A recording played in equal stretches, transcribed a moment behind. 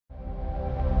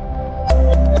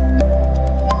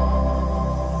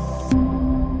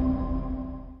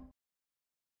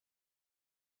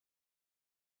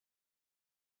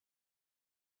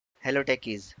Hello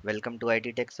techies, welcome to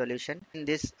IT Tech Solution. In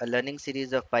this learning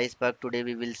series of PySpark, today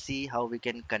we will see how we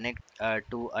can connect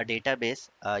to a database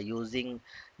using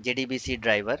JDBC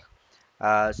driver.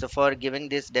 So for giving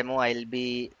this demo, I'll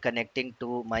be connecting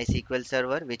to MySQL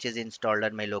server, which is installed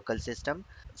on my local system.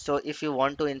 So if you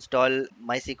want to install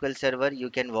MySQL server,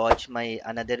 you can watch my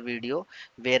another video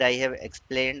where I have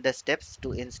explained the steps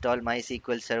to install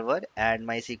MySQL server and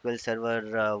MySQL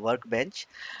server workbench.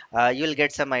 You'll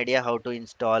get some idea how to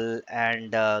install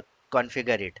and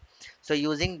configure it. So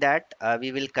using that,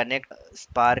 we will connect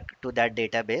Spark to that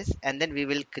database, and then we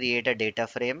will create a data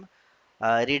frame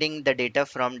reading the data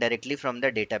from directly from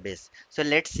the database. So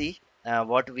let's see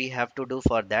what we have to do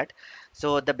for that.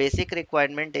 So the basic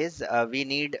requirement is we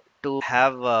need to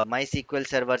have MySQL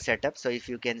server setup. So if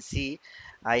you can see,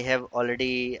 I have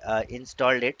already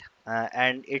installed it,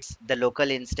 and it's the local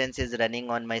instance is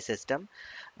running on my system.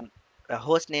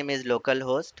 Host name is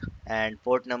localhost and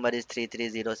port number is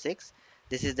 3306.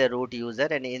 This is the root user,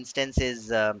 and instance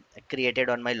is created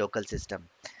on my local system.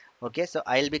 Okay, so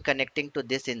I'll be connecting to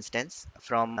this instance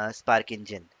from Spark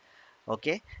engine.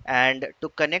 Okay, and to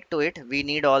connect to it we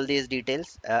need all these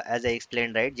details, as I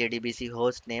explained, right? JDBC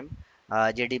host name,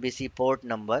 JDBC port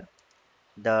number,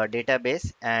 the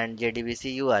database, and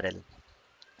JDBC URL.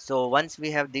 So once we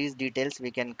have these details,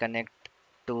 we can connect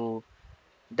to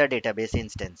the database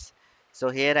instance. So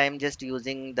here I am just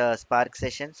using the Spark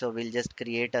session, so we'll just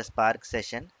create a Spark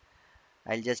session.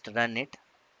 I'll just run it.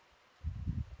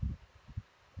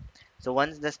 So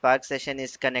once the Spark session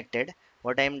is connected,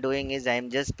 what I'm doing is I'm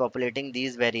just populating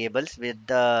these variables with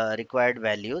the required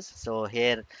values. So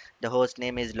here the host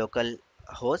name is local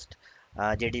host,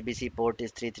 JDBC port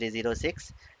is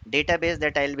 3306. Database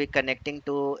that I'll be connecting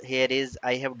to here is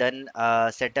I have done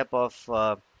a setup of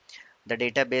the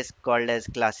database called as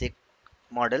classic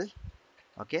model.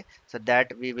 Okay, so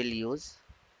that we will use.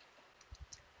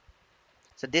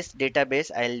 So this database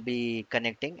I'll be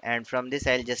connecting, and from this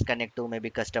I'll just connect to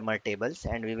maybe customer tables,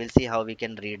 and we will see how we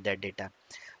can read that data.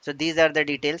 So these are the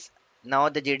details. Now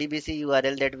the JDBC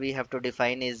URL that we have to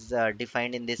define is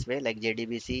defined in this way, like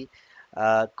JDBC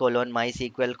colon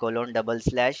MySQL colon double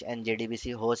slash and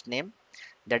JDBC host name,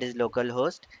 that is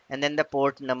localhost, and then the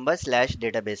port number slash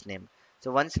database name.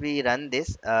 So once we run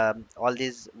this, all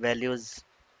these values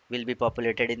will be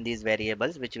populated in these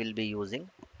variables which we'll be using.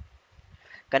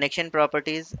 Connection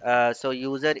properties, so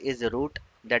user is root,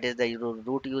 that is the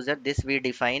root user. This we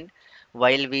define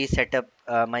while we set up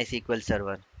MySQL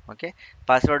server. Okay,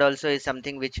 password also is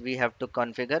something which we have to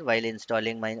configure while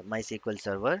installing MySQL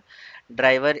server.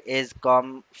 Driver is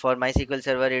com for MySQL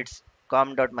server, it's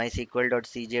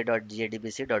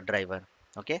com.mysql.cj.jdbc.driver.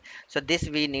 Okay, so this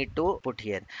we need to put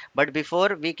here, but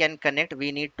before we can connect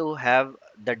we need to have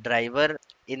the driver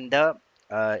in the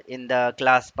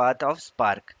class path of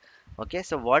Spark. Okay,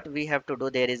 so what we have to do,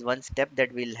 there is one step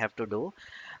that we'll have to do.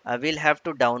 We'll have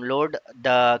to download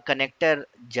the connector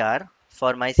jar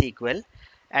for MySQL,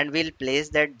 and we'll place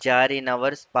that jar in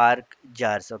our Spark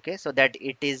jars. Okay, so that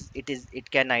it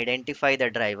can identify the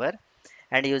driver,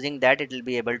 and using that it will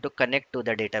be able to connect to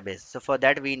the database. So for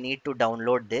that we need to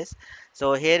download this.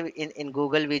 So here in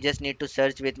Google we just need to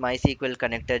search with MySQL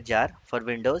connector jar for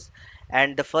Windows,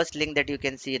 and the first link that you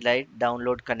can see, right,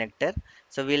 download connector.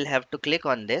 So we'll have to click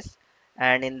on this,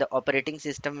 and in the operating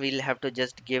system we'll have to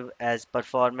just give as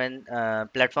performance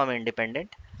platform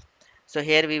independent. So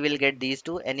here we will get these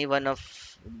two, any one of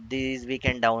these we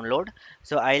can download.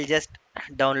 So I'll just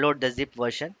download the zip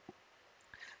version.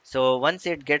 So once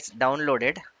it gets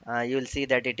downloaded, you will see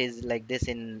that it is like this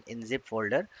in zip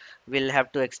folder. We'll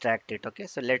have to extract it. Okay,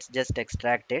 so let's just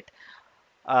extract it.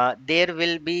 There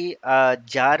will be a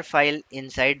jar file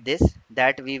inside this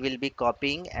that we will be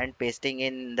copying and pasting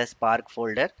in the Spark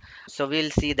folder. So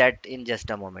we'll see that in just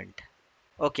a moment.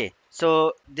 Okay,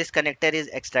 so this connector is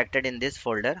extracted in this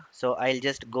folder. So I'll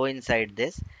just go inside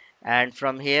this, and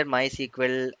from here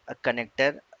MySQL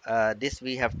connector, this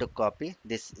we have to copy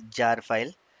this jar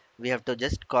file. We have to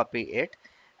just copy it.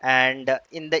 And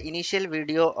in the initial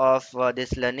video of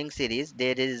this learning series,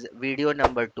 there is video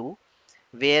number 2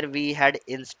 where we had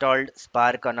installed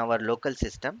Spark on our local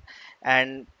system,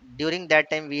 and during that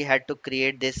time we had to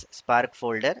create this Spark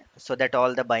folder so that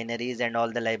all the binaries and all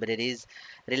the libraries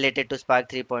related to Spark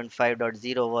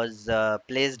 3.5.0 was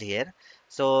placed here.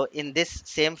 So in this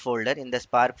same folder, in the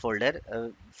Spark folder,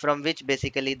 from which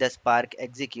basically the Spark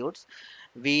executes,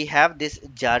 we have this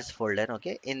jars folder.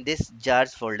 Okay, in this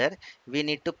jars folder we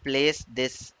need to place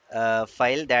this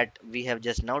file that we have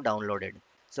just now downloaded.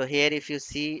 So here if you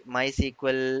see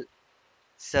MySQL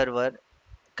server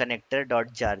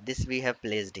connector.jar, this we have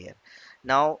placed here.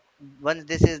 Now once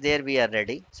this is there, we are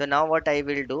ready. So now what I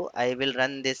will do, I will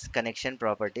run this connection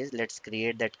properties. Let's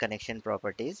create that connection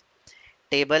properties.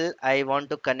 Table, I want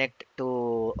to connect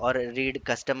to or read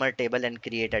customer table and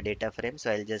create a data frame.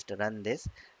 So I'll just run this.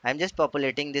 I'm just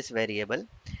populating this variable,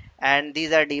 and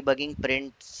these are debugging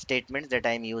print statements that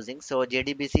I'm using. So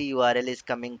JDBC URL is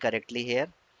coming correctly here,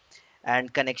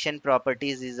 and connection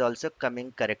properties is also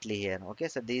coming correctly here. Okay,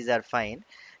 so these are fine.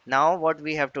 Now what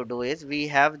we have to do is, we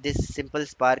have this simple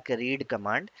spark read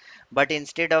command, but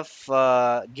instead of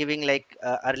giving like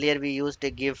earlier we used to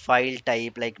give file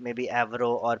type like maybe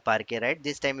avro or parquet, right?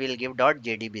 This time we'll give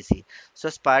 .jdbc.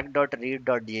 So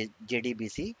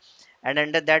spark.read.jdbc, and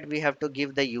under that we have to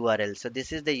give the URL. So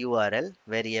this is the URL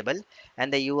variable,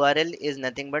 and the URL is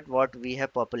nothing but what we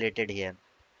have populated here.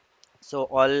 So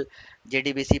all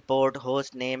JDBC port,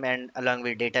 host name, and along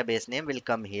with database name will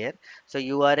come here. So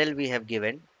URL we have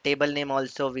given. Table name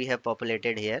also we have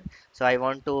populated here. So I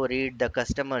want to read the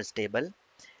customers table.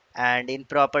 And in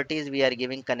properties, we are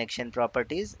giving connection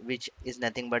properties, which is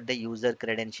nothing but the user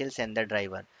credentials and the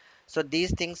driver. So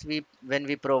these things, when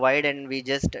we provide and we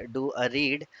just do a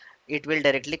read, it will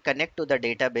directly connect to the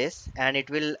database, and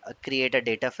it will create a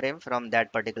data frame from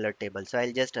that particular table. So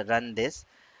I'll just run this.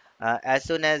 As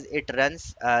soon as it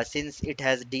runs, since it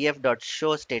has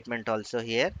df.show statement also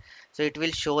here, so it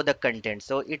will show the content.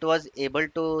 So it was able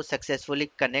to successfully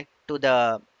connect to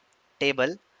the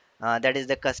table, that is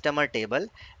the customer table,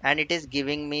 and it is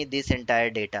giving me this entire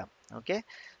data. Okay,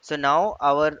 so now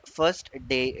our first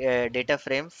data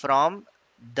frame from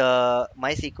the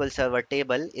MySQL server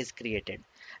table is created.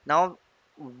 Now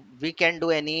we can do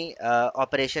any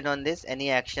operation on this, any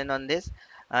action on this.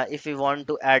 If we want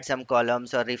to add some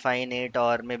columns or refine it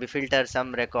or maybe filter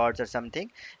some records or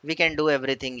something, we can do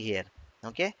everything here.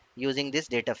 Okay, using this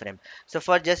data frame. So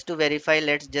for just to verify,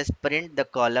 let's just print the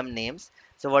column names.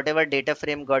 So whatever data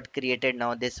frame got created,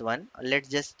 now this one, let's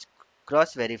just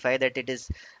cross verify that it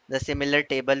is the similar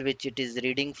table which it is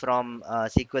reading from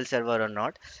SQL server or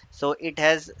not. So it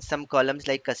has some columns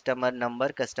like customer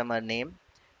number, customer name,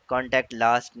 contact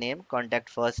last name, contact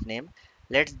first name.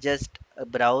 Let's just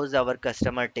browse our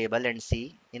customer table and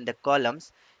see in the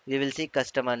columns, we will see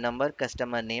customer number,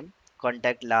 customer name,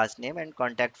 contact last name, and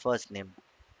contact first name.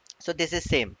 So this is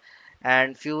same,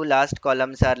 and few last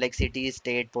columns are like city,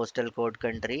 state, postal code,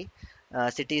 country,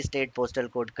 city, state, postal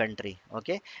code, country.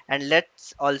 Okay, and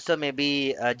let's also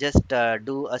maybe just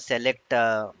do a select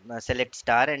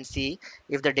star and see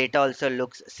if the data also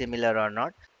looks similar or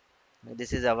not.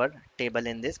 This is our table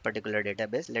in this particular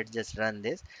database. Let's just run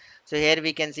this. So here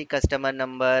we can see customer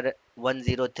number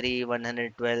 103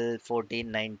 112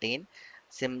 14 19.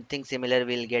 Something similar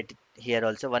we'll get here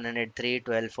also, 103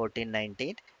 12 14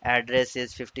 19. Address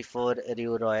is 54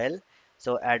 Rue Royal.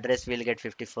 So address will get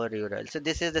 54 Rue Royal. So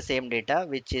this is the same data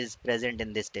which is present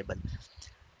in this table.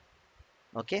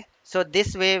 Okay, so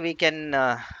this way we can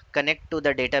connect to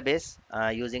the database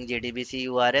using JDBC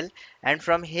URL, and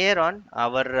from here on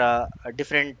our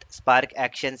different Spark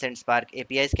actions and Spark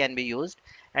APIs can be used,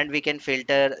 and we can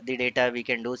filter the data, we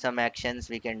can do some actions,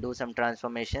 we can do some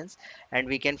transformations, and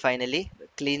we can finally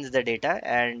cleanse the data,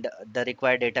 and the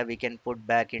required data we can put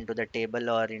back into the table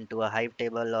or into a Hive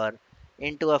table or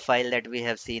into a file that we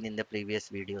have seen in the previous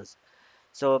videos.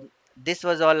 So this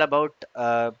was all about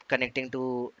connecting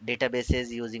to databases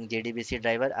using JDBC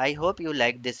driver. I hope you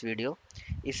liked this video.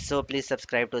 If so, please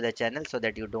subscribe to the channel so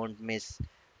that you don't miss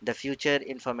the future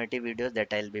informative videos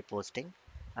that I'll be posting.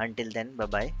 Until then, bye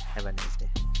bye. Have a nice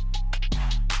day.